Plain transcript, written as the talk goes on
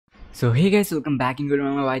So hey guys, welcome back in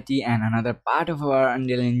codingbanglayt and another part of our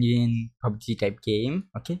Unreal Engine PUBG type game.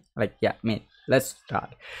 Okay, let's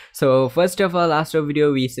start. So first of all, last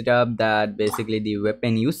video we set up that basically the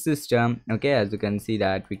weapon use system. Okay, as you can see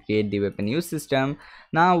that we create the weapon use system.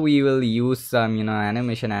 Now we will use some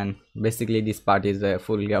animation, and basically this part is a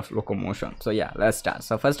full of locomotion. So yeah, let's start.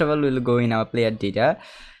 So first of all, we'll go in our player data,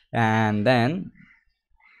 and then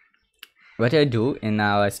what I do in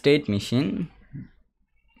our state machine,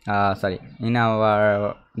 in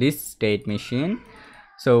our this state machine.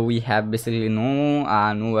 So we have basically no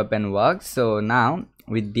weapon works. So now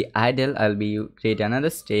with the idle, I'll be create another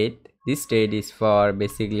state. This state is for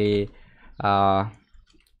basically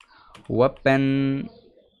weapon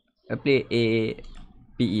play a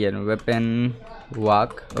pen weapon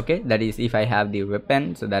work. Okay, that is if I have the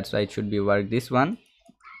weapon, so that's why it should be work this one.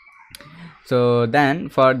 So then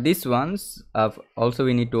for this ones also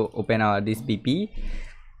we need to open our this pp.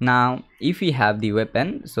 Now if we have the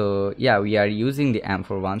weapon, so yeah, we are using the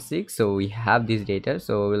M416, so we have this data,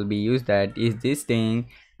 so we'll be use that is this thing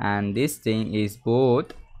and this thing is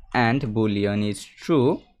both and boolean is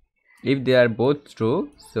true. If they are both true,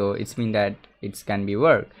 so it's mean that it can be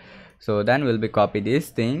work. So then we'll be copy this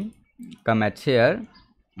thing, come at here,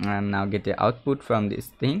 and now get the output from this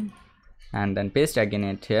thing, and then paste again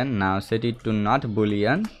at here. Now set it to not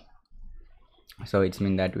boolean, so it's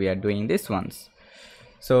mean that we are doing this ones.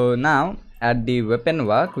 So now at the weapon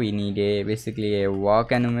work, we need a basically a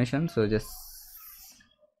walk animation. So just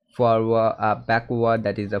forward, backward,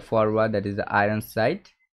 that is the forward, that is the iron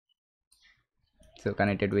sight. So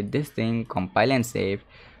connected with this thing, compile and save.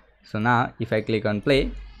 So now if I click on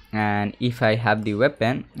play, and if I have the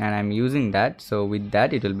weapon and I'm using that, so with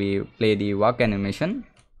that it will be play the walk animation.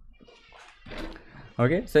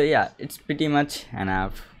 Okay, so yeah, it's pretty much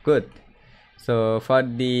enough good. So for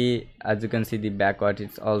the, as you can see, the backward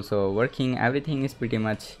it's also working, everything is pretty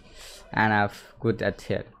much enough good at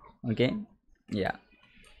here. Okay, yeah,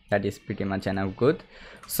 that is pretty much enough good.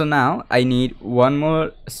 So now I need one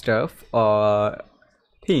more stuff or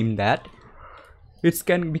theme that it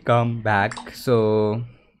can become back. So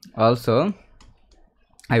also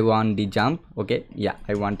I want the jump. Okay, yeah,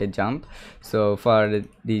 I want a jump. So for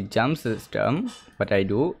the jump system, what I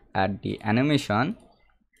do at the animation,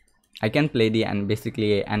 I can play the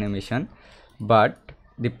basically animation, but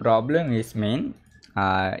the problem is main,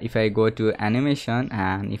 if I go to animation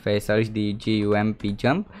and if I search the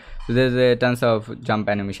jump, so there's a tons of jump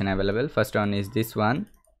animation available. First one is this one,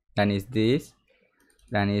 then is this,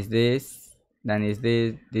 then is this, then is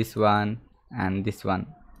this one, and this one.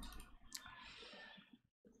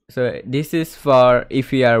 So this is for if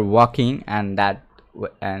we are walking and that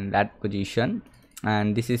position,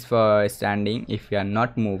 and this is for standing if we are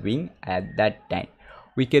not moving at that time.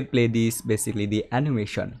 We can play this basically the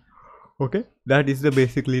animation. Okay, that is the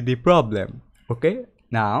basically the problem. Okay,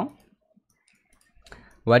 now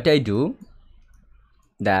what I do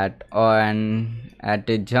that on at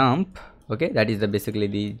a jump, okay, that is the basically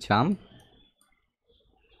the jump.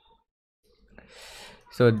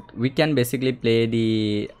 So we can basically play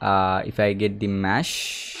the if I get the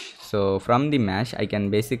mesh, so from the mesh I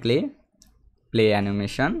can basically play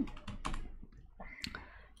animation.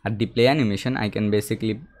 At the play animation I can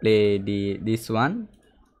basically play this one.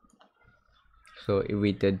 So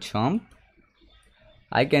with the jump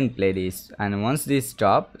I can play this, and once this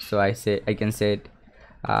stop, so I can set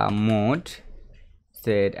mode,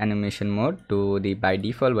 set animation mode to the by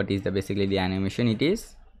default what is the basically the animation it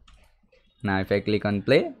is. Now if I click on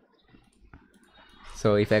play,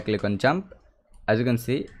 so if I click on jump, as you can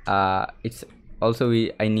see it's also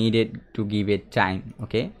I needed to give it time.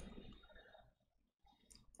 Okay,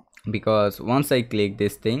 because once I click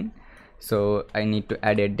this thing, so I need to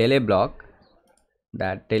add a delay block,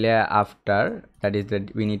 that delay after that is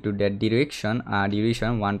that we need to that duration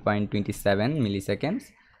 1.27 milliseconds.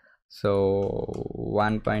 So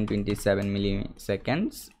 1.27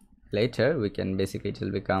 milliseconds later we can basically it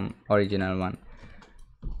will become original one.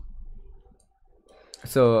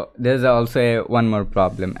 So there's also one more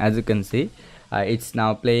problem, as you can see it's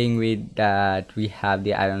now playing with that we have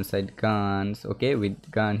the iron sight guns. Okay, with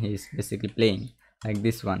gun he's basically playing like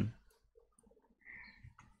this one.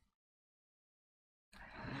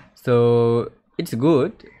 So it's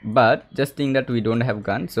good, but just think that we don't have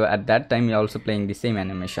gun, so at that time we're also playing the same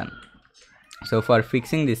animation. So for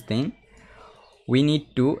fixing this thing, we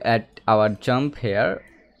need to add our jump here.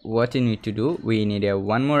 What you need to do, we need a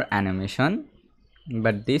one more animation,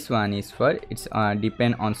 but this one is for it's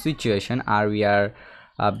depend on situation, or we are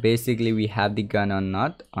basically we have the gun or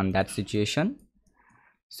not on that situation.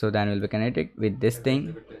 So then we'll be connected with this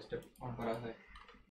thing.